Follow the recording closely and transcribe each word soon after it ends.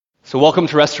So welcome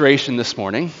to Restoration this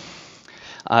morning.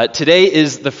 Today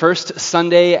is the first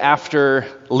Sunday after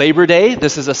Labor Day.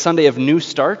 This is a Sunday of new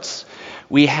starts.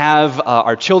 We have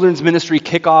our children's ministry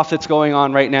kickoff that's going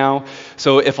on right now.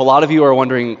 So if a lot of you are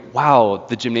wondering, wow,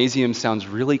 the gymnasium sounds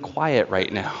really quiet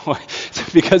right now,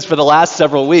 because for the last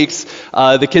several weeks,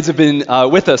 the kids have been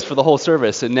with us for the whole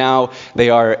service, and now they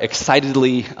are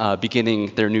excitedly beginning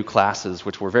their new classes,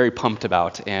 which we're very pumped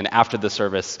about. And after the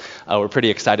service, we're pretty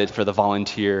excited for the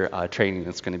volunteer training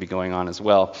that's going to be going on as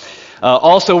well.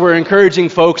 Also, we're encouraging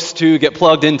folks to get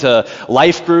plugged into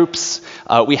life groups.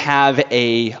 We have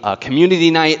a community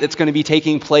night that's going to be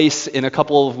taking place in a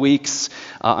couple of weeks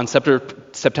on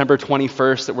September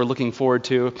 21st that we're looking forward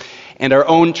to. And our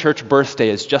own church birthday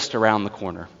is just around the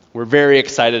corner. We're very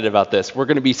excited about this. We're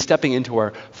going to be stepping into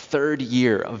our third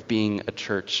year of being a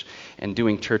church and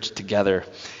doing church together.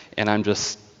 And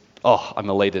I'm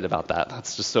elated about that.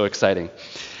 That's just so exciting.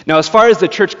 Now, as far as the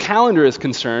church calendar is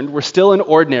concerned, we're still in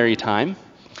ordinary time.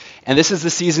 And this is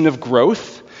the season of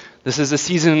growth. This is a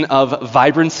season of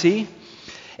vibrancy.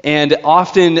 And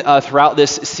often throughout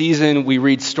this season, we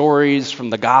read stories from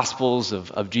the Gospels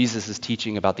of Jesus'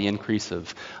 teaching about the increase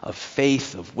of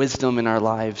faith, of wisdom in our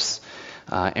lives.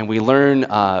 And we learn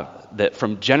that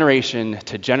from generation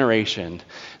to generation,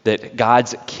 that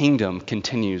God's kingdom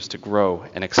continues to grow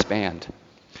and expand.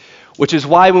 Which is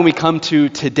why when we come to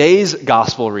today's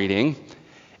Gospel reading,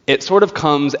 it sort of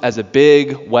comes as a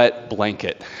big, wet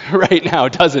blanket right now,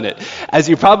 doesn't it? As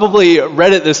you probably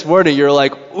read it this morning, you're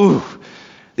like, ooh,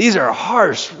 these are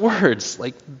harsh words.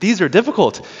 Like, these are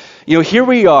difficult. You know, here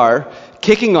we are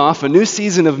kicking off a new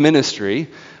season of ministry,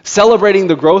 celebrating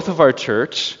the growth of our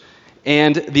church,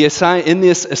 and in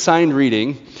this assigned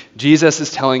reading, Jesus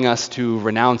is telling us to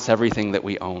renounce everything that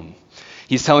we own.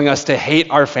 He's telling us to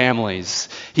hate our families.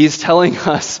 He's telling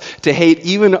us to hate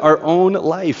even our own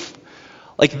life.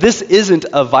 Like, this isn't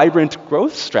a vibrant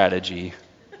growth strategy,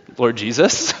 Lord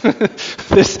Jesus.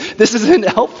 This isn't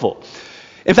helpful.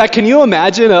 In fact, can you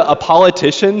imagine a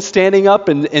politician standing up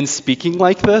and speaking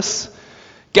like this?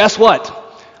 Guess what?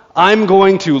 I'm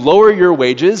going to lower your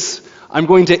wages, I'm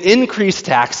going to increase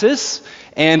taxes,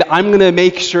 and I'm going to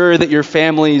make sure that your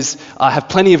families have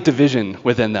plenty of division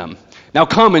within them. Now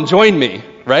come and join me,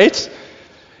 right?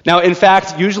 Now, in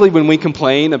fact, usually when we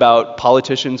complain about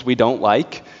politicians we don't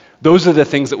like, those are the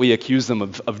things that we accuse them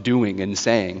of doing and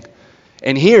saying.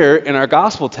 And here in our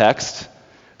gospel text,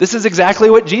 this is exactly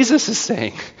what Jesus is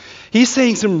saying. He's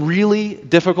saying some really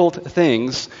difficult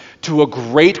things to a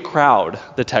great crowd,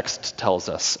 the text tells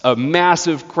us, a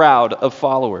massive crowd of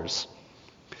followers.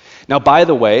 Now, by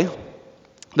the way,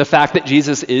 the fact that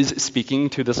Jesus is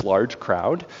speaking to this large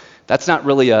crowd, that's not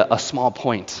really a small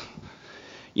point.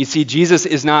 You see, Jesus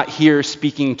is not here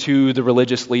speaking to the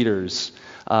religious leaders,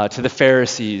 to the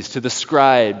Pharisees, to the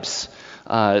scribes,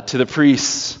 to the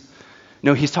priests.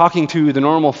 No, he's talking to the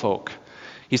normal folk.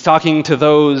 He's talking to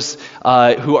those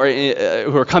who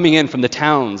are coming in from the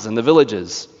towns and the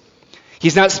villages.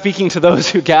 He's not speaking to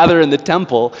those who gather in the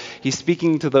temple. He's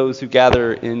speaking to those who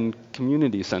gather in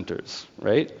community centers,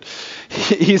 right?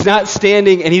 He's not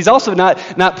standing, and he's also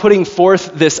not putting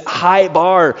forth this high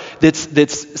bar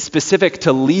that's specific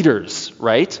to leaders,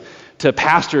 right? To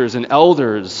pastors and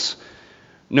elders.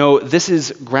 No, this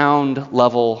is ground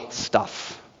level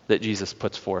stuff that Jesus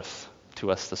puts forth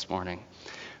to us this morning.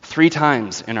 3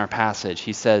 times in our passage,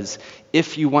 he says,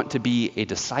 if you want to be a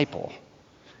disciple,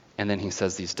 and then he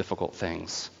says these difficult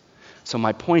things. So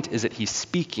my point is that he's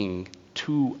speaking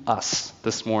to us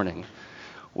this morning.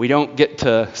 We don't get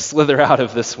to slither out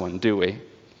of this one, do we?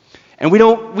 And we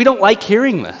don't like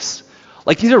hearing this.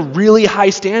 Like, these are really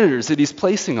high standards that he's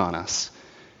placing on us.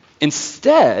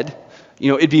 Instead,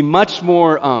 it'd be much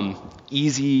more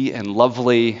easy and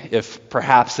lovely if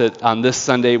perhaps on this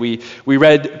Sunday we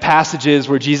read passages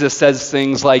where Jesus says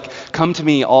things like, come to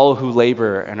me all who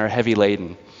labor and are heavy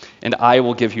laden, and I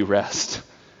will give you rest.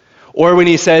 Or when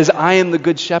he says, I am the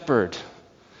good shepherd.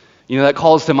 That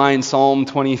calls to mind Psalm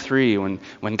 23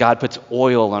 when God puts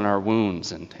oil on our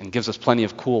wounds and gives us plenty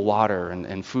of cool water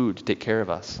and food to take care of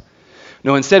us.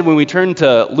 No, instead, when we turn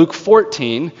to Luke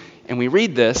 14 and we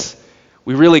read this,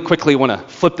 we really quickly want to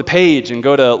flip the page and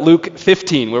go to Luke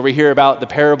 15, where we hear about the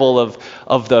parable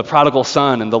of the prodigal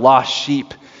son and the lost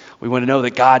sheep. We want to know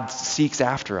that God seeks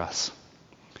after us.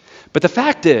 But the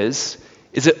fact is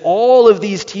that all of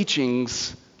these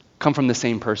teachings come from the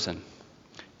same person,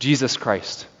 Jesus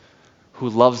Christ, who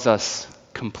loves us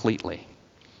completely.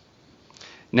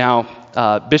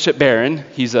 Now, Bishop Barron,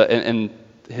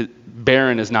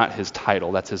 Barron is not his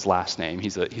title, that's his last name.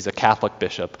 He's a Catholic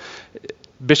bishop.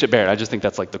 Bishop Barron, I just think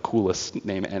that's like the coolest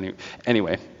name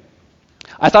anyway.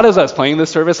 I thought as I was playing this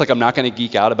service, like I'm not going to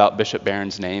geek out about Bishop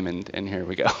Barron's name, and here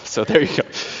we go. So there you go.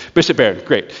 Bishop Barron,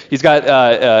 great. He's got,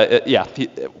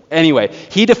 anyway,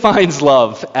 he defines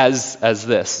love as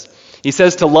this. He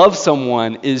says to love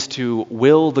someone is to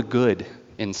will the good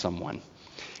in someone.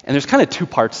 And there's kind of two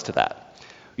parts to that.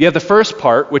 You have the first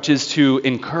part, which is to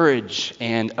encourage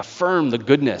and affirm the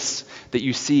goodness that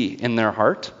you see in their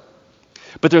heart.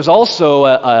 But there's also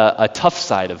a tough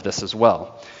side of this as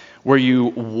well, where you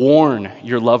warn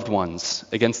your loved ones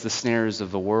against the snares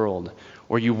of the world,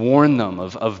 or you warn them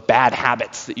of bad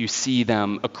habits that you see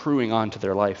them accruing onto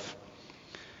their life.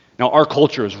 Now, our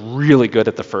culture is really good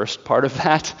at the first part of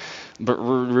that, but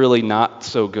we're really not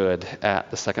so good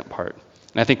at the second part.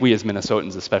 And I think we as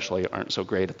Minnesotans especially aren't so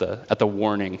great at the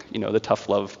warning, the tough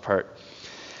love part.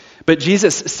 But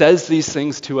Jesus says these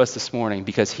things to us this morning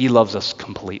because he loves us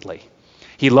completely.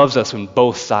 He loves us on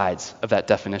both sides of that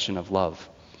definition of love.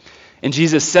 And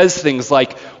Jesus says things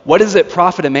like, what does it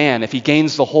profit a man if he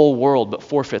gains the whole world but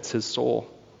forfeits his soul?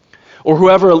 Or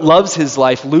whoever loves his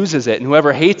life loses it, and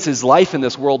whoever hates his life in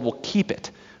this world will keep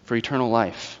it for eternal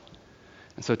life.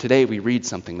 And so today we read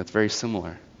something that's very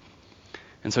similar.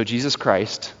 And so Jesus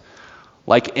Christ,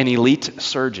 like an elite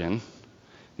surgeon,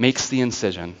 makes the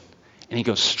incision, and he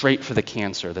goes straight for the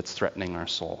cancer that's threatening our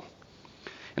soul.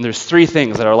 And there's three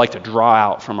things that I'd like to draw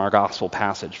out from our gospel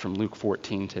passage from Luke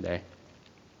 14 today.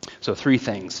 So three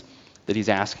things that he's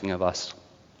asking of us.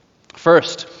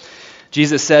 First,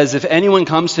 Jesus says, if anyone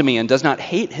comes to me and does not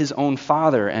hate his own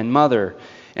father and mother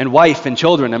and wife and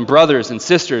children and brothers and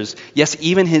sisters, yes,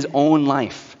 even his own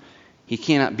life, he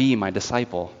cannot be my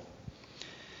disciple.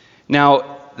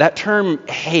 Now, that term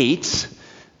hate,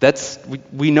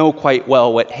 we know quite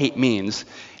well what hate means.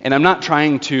 And I'm not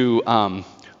trying to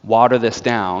water this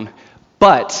down,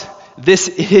 but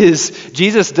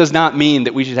Jesus does not mean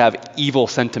that we should have evil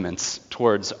sentiments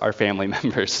towards our family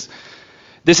members.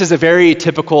 This is a very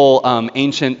typical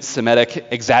ancient Semitic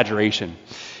exaggeration.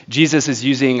 Jesus is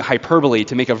using hyperbole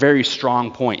to make a very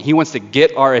strong point. He wants to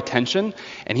get our attention,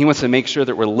 and he wants to make sure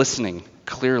that we're listening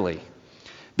clearly.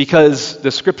 Because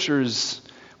the scriptures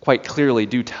quite clearly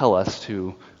do tell us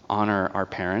to honor our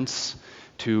parents,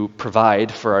 to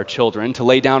provide for our children, to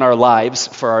lay down our lives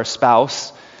for our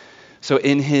spouse. So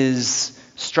in his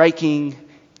striking,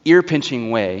 ear-pinching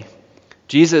way,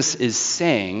 Jesus is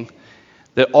saying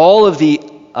that all of the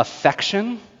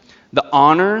affection, the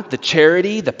honor, the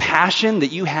charity, the passion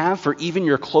that you have for even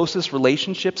your closest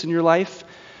relationships in your life,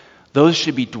 those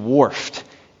should be dwarfed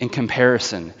in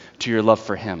comparison to your love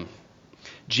for him.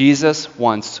 Jesus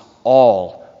wants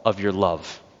all of your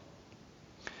love.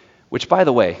 Which, by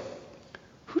the way,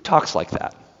 who talks like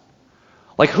that?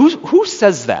 Like, who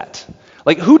says that?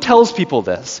 Like, who tells people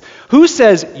this? Who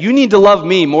says, you need to love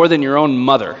me more than your own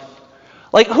mother?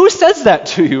 Like, who says that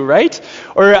to you, right?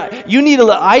 Or,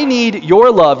 I need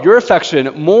your love, your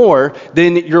affection more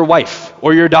than your wife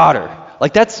or your daughter.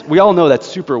 Like, we all know that's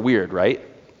super weird, right?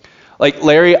 Like,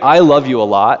 Larry, I love you a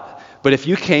lot, but if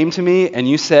you came to me and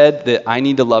you said that I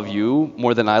need to love you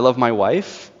more than I love my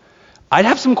wife, I'd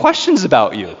have some questions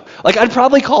about you. Like, I'd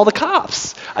probably call the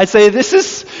cops. I'd say,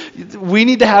 we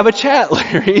need to have a chat,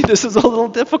 Larry. This is a little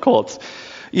difficult,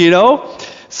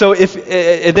 So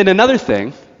and then another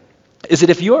thing is that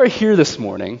if you are here this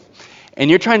morning and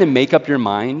you're trying to make up your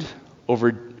mind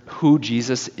over who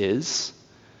Jesus is,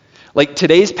 like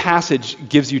today's passage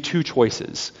gives you two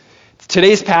choices.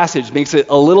 Today's passage makes it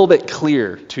a little bit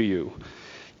clear to you.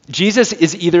 Jesus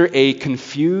is either a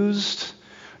confused,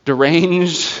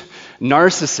 deranged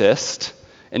narcissist,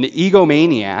 an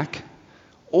egomaniac,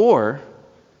 or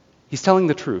he's telling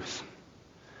the truth.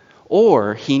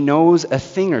 Or he knows a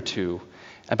thing or two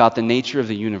about the nature of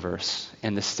the universe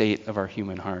and the state of our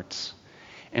human hearts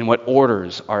and what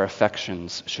orders our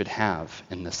affections should have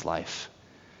in this life.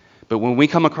 But when we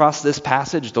come across this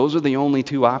passage, those are the only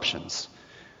two options.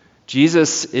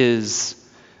 Jesus is,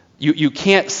 you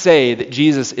can't say that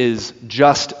Jesus is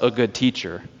just a good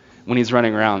teacher when he's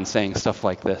running around saying stuff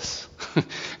like this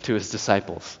to his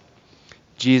disciples.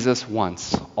 Jesus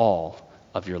wants all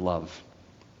of your love.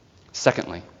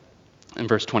 Secondly, in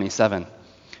verse 27,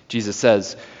 Jesus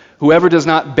says, whoever does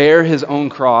not bear his own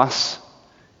cross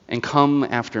and come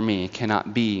after me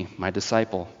cannot be my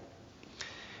disciple.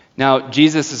 Now,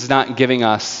 Jesus is not giving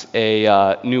us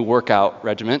a new workout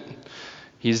regimen.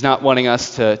 He's not wanting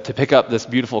us to pick up this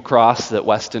beautiful cross that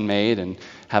Weston made and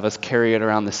have us carry it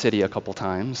around the city a couple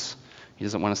times. He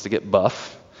doesn't want us to get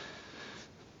buff.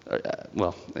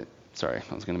 Sorry,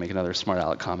 I was going to make another smart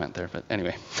aleck comment there, but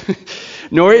anyway.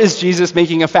 Nor is Jesus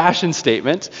making a fashion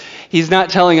statement. He's not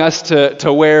telling us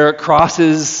to wear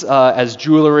crosses as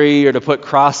jewelry or to put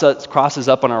crosses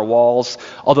up on our walls,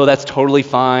 although that's totally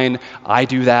fine. I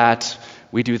do that.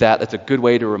 We do that. That's a good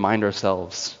way to remind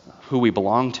ourselves who we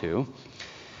belong to.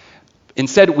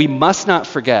 Instead, we must not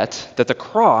forget that the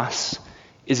cross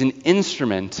is an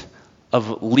instrument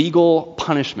of legal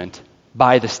punishment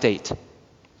by the state.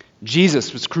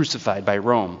 Jesus was crucified by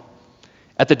Rome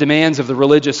at the demands of the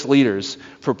religious leaders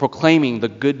for proclaiming the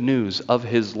good news of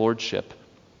his lordship.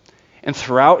 And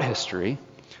throughout history,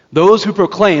 those who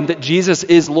proclaim that Jesus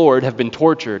is Lord have been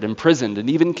tortured, imprisoned, and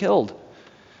even killed.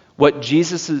 What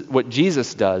Jesus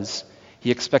does,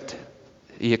 he expects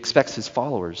his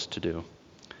followers to do.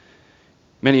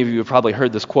 Many of you have probably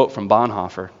heard this quote from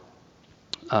Bonhoeffer,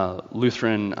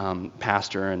 Lutheran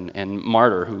pastor and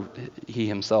martyr who he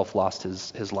himself lost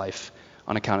his life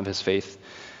on account of his faith.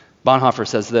 Bonhoeffer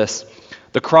says this: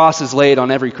 "The cross is laid on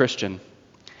every Christian.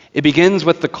 It begins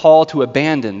with the call to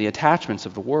abandon the attachments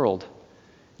of the world.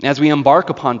 And as we embark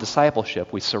upon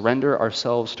discipleship, we surrender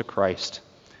ourselves to Christ.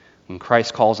 When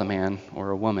Christ calls a man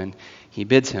or a woman, he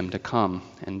bids him to come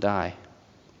and die."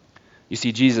 You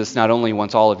see, Jesus not only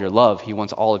wants all of your love, he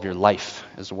wants all of your life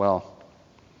as well.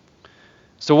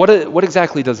 So what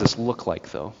exactly does this look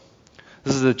like, though?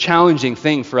 This is a challenging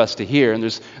thing for us to hear, and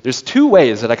there's two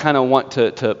ways that I kind of want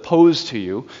to pose to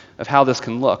you of how this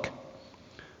can look.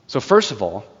 So first of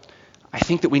all, I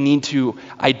think that we need to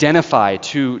identify,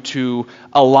 to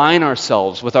align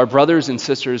ourselves with our brothers and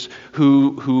sisters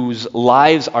whose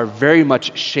lives are very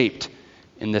much shaped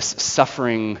in this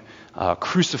suffering,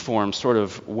 cruciform sort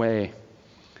of way.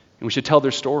 And we should tell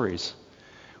their stories.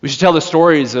 We should tell the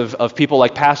stories of people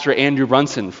like Pastor Andrew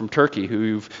Brunson from Turkey,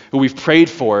 who we've prayed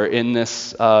for in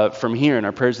this from here in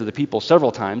our prayers of the people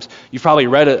several times. You've probably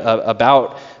read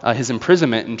about his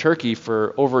imprisonment in Turkey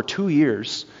for over 2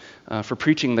 years for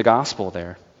preaching the gospel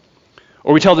there.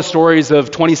 Or we tell the stories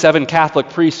of 27 Catholic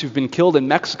priests who've been killed in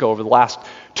Mexico over the last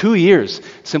 2 years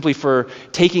simply for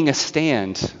taking a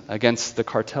stand against the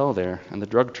cartel there and the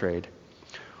drug trade.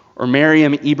 Or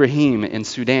Mariam Ibrahim in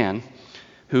Sudan,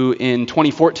 who in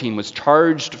 2014 was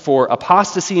charged for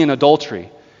apostasy and adultery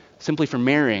simply for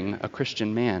marrying a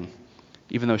Christian man,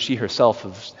 even though she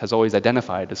herself has always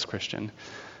identified as Christian.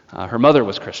 Her mother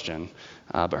was Christian,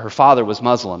 but her father was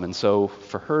Muslim, and so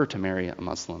for her to marry a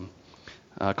Muslim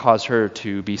caused her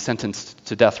to be sentenced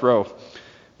to death row.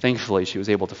 Thankfully, she was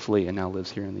able to flee and now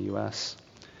lives here in the U.S.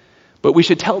 But we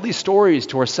should tell these stories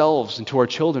to ourselves and to our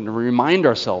children to remind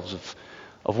ourselves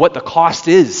of what the cost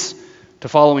is to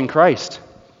following Christ.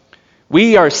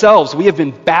 We ourselves, we have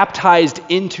been baptized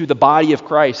into the body of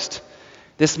Christ.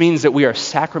 This means that we are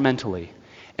sacramentally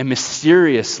and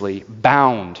mysteriously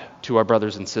bound to our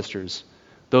brothers and sisters,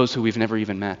 those who we've never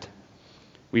even met.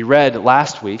 We read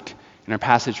last week in our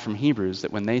passage from Hebrews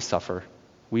that when they suffer,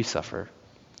 we suffer.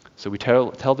 So we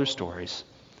tell their stories.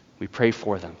 We pray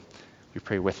for them. We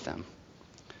pray with them.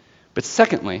 But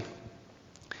secondly,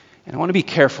 and I want to be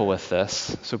careful with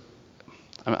this, so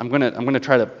I'm going to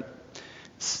try to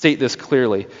state this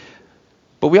clearly,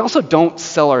 but we also don't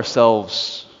sell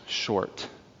ourselves short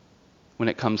when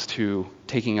it comes to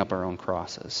taking up our own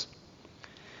crosses.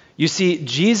 You see,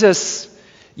 Jesus,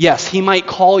 yes, he might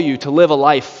call you to live a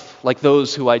life like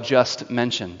those who I just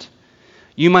mentioned.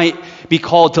 You might be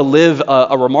called to live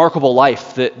a remarkable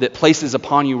life that places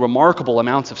upon you remarkable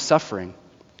amounts of suffering.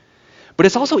 But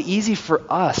it's also easy for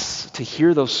us to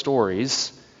hear those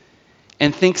stories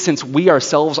and think, since we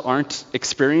ourselves aren't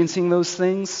experiencing those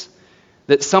things,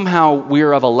 that somehow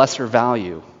we're of a lesser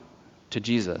value to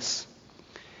Jesus.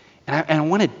 And I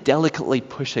want to delicately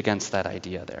push against that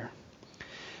idea there.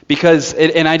 Because,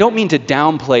 and I don't mean to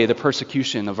downplay the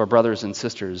persecution of our brothers and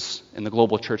sisters in the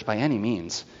global church by any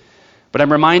means, but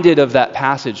I'm reminded of that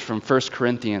passage from 1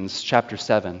 Corinthians chapter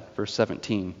 7, verse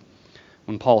 17,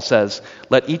 when Paul says,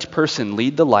 "Let each person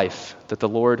lead the life that the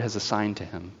Lord has assigned to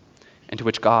him, and to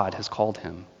which God has called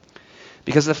him."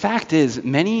 Because the fact is,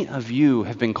 many of you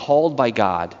have been called by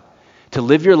God to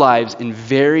live your lives in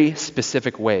very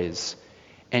specific ways,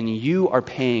 and you are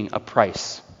paying a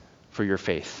price for your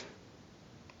faith.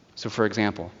 So for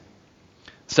example,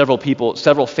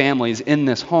 several families in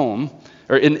this home,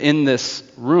 or in this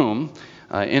room,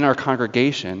 in our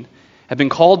congregation, have been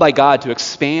called by God to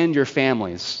expand your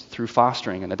families through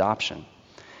fostering and adoption.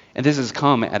 And this has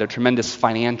come at a tremendous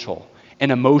financial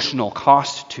and emotional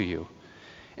cost to you.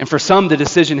 And for some, the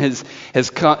decision has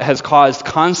caused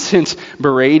constant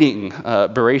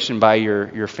beration by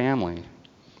your family.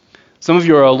 Some of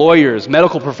you are lawyers,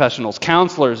 medical professionals,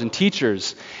 counselors, and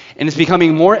teachers, and it's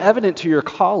becoming more evident to your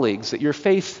colleagues that your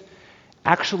faith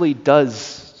actually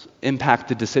does impact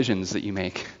the decisions that you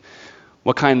make,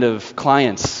 what kind of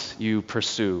clients you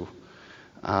pursue,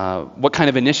 what kind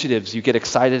of initiatives you get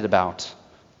excited about,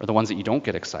 or the ones that you don't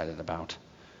get excited about.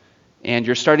 And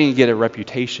you're starting to get a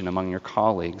reputation among your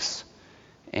colleagues.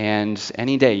 And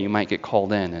any day you might get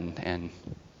called in and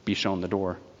be shown the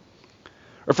door.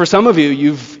 Or for some of you,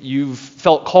 you've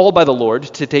felt called by the Lord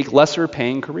to take lesser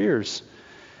paying careers.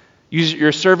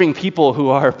 You're serving people who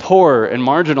are poor and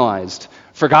marginalized,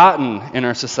 forgotten in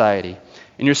our society.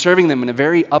 And you're serving them in a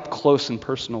very up close and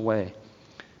personal way.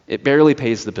 It barely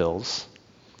pays the bills.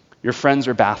 Your friends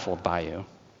are baffled by you,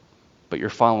 but you're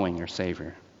following your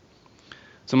Savior.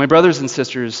 So my brothers and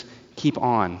sisters, keep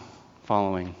on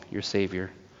following your Savior.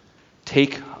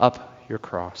 Take up your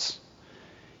cross.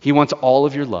 He wants all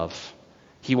of your love.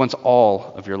 He wants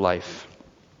all of your life.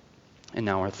 And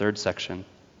now our third section.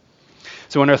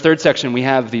 So in our third section, we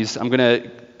have these, I'm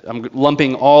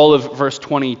lumping all of verse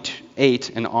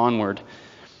 28 and onward.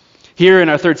 Here in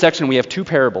our third section, we have two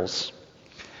parables.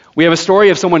 We have a story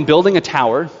of someone building a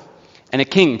tower and a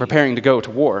king preparing to go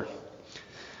to war.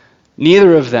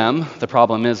 Neither of them, the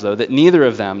problem is though, that neither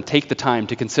of them take the time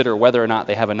to consider whether or not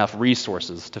they have enough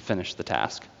resources to finish the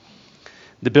task.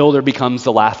 The builder becomes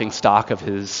the laughing stock of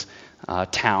his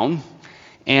town,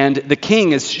 and the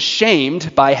king is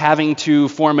shamed by having to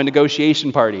form a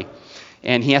negotiation party,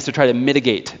 and he has to try to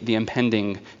mitigate the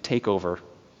impending takeover.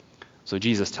 So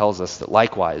Jesus tells us that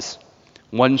likewise,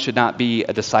 one should not be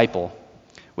a disciple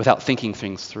without thinking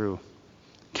things through.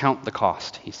 Count the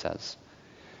cost, he says,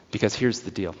 because here's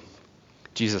the deal.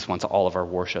 Jesus wants all of our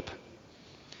worship.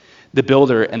 The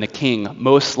builder and the king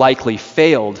most likely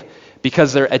failed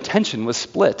because their attention was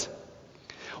split.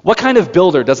 What kind of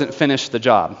builder doesn't finish the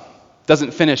job?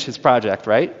 Doesn't finish his project,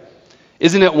 right?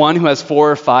 Isn't it one who has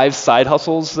 4 or 5 side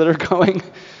hustles that are going?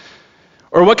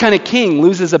 Or what kind of king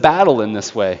loses a battle in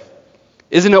this way?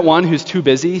 Isn't it one who's too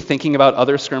busy thinking about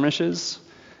other skirmishes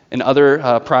and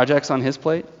other projects on his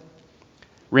plate?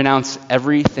 Renounce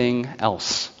everything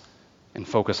else and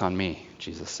focus on me,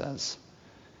 Jesus says.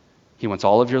 He wants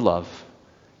all of your love,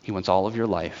 he wants all of your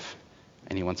life,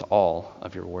 and he wants all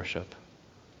of your worship.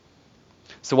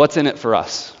 So what's in it for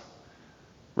us?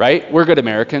 Right? We're good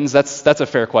Americans. That's a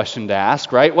fair question to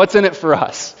ask, right? What's in it for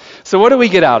us? So what do we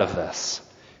get out of this?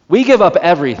 We give up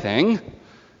everything.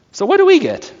 So what do we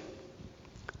get?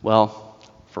 Well,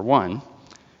 for one,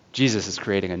 Jesus is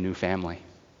creating a new family.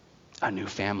 A new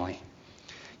family.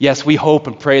 Yes, we hope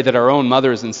and pray that our own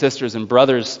mothers and sisters and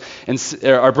brothers, and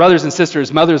our brothers and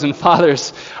sisters, mothers and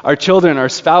fathers, our children, our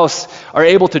spouse, are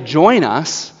able to join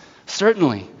us,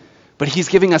 certainly. But he's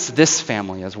giving us this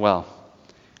family as well.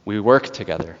 We work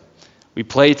together. We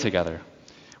play together.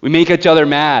 We make each other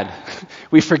mad.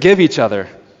 We forgive each other.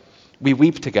 We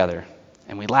weep together.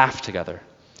 And we laugh together.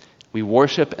 We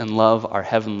worship and love our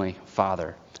Heavenly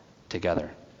Father together.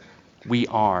 We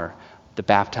are the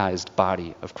baptized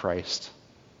body of Christ.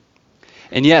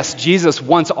 And yes, Jesus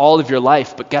wants all of your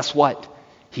life, but guess what?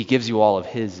 He gives you all of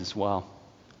his as well.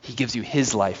 He gives you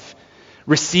his life.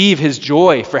 Receive his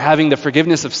joy for having the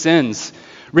forgiveness of sins.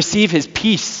 Receive his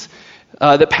peace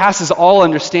that passes all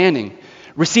understanding.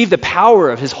 Receive the power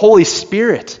of his Holy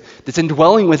Spirit that's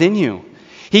indwelling within you.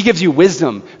 He gives you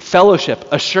wisdom,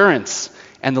 fellowship, assurance,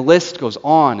 and the list goes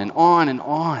on and on and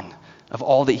on of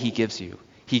all that he gives you.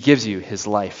 He gives you his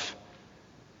life.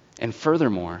 And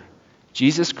furthermore,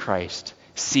 Jesus Christ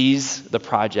sees the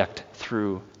project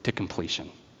through to completion.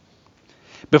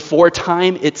 Before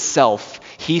time itself,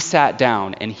 he sat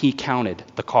down and he counted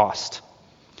the cost.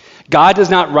 God does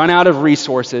not run out of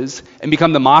resources and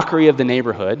become the mockery of the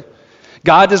neighborhood.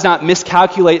 God does not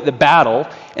miscalculate the battle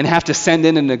and have to send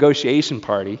in a negotiation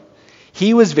party.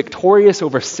 He was victorious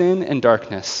over sin and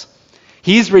darkness.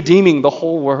 He's redeeming the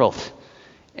whole world,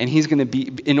 and he's going to be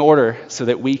in order so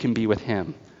that we can be with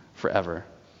him forever.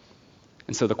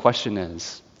 And so the question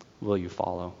is, will you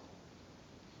follow?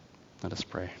 Let us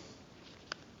pray.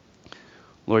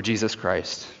 Lord Jesus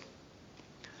Christ,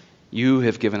 you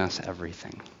have given us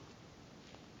everything.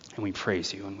 And we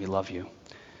praise you and we love you.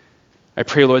 I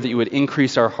pray, Lord, that you would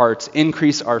increase our hearts,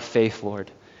 increase our faith,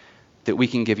 Lord, that we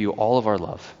can give you all of our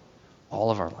love,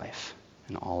 all of our life,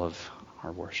 and all of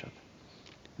our worship.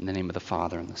 In the name of the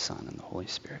Father, and the Son, and the Holy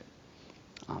Spirit.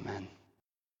 Amen.